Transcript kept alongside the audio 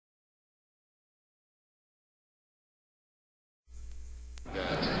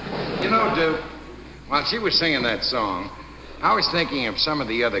Duke, while she was singing that song, I was thinking of some of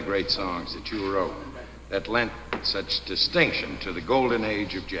the other great songs that you wrote that lent such distinction to the golden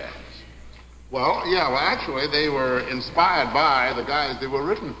age of jazz. Well, yeah, actually, they were inspired by the guys they were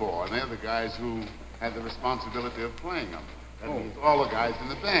written for, and they're the guys who had the responsibility of playing them. That means all the guys in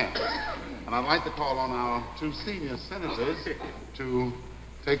the band. And I'd like to call on our two senior senators to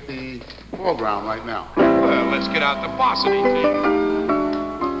take the foreground right now. Well, let's get out the paucity team.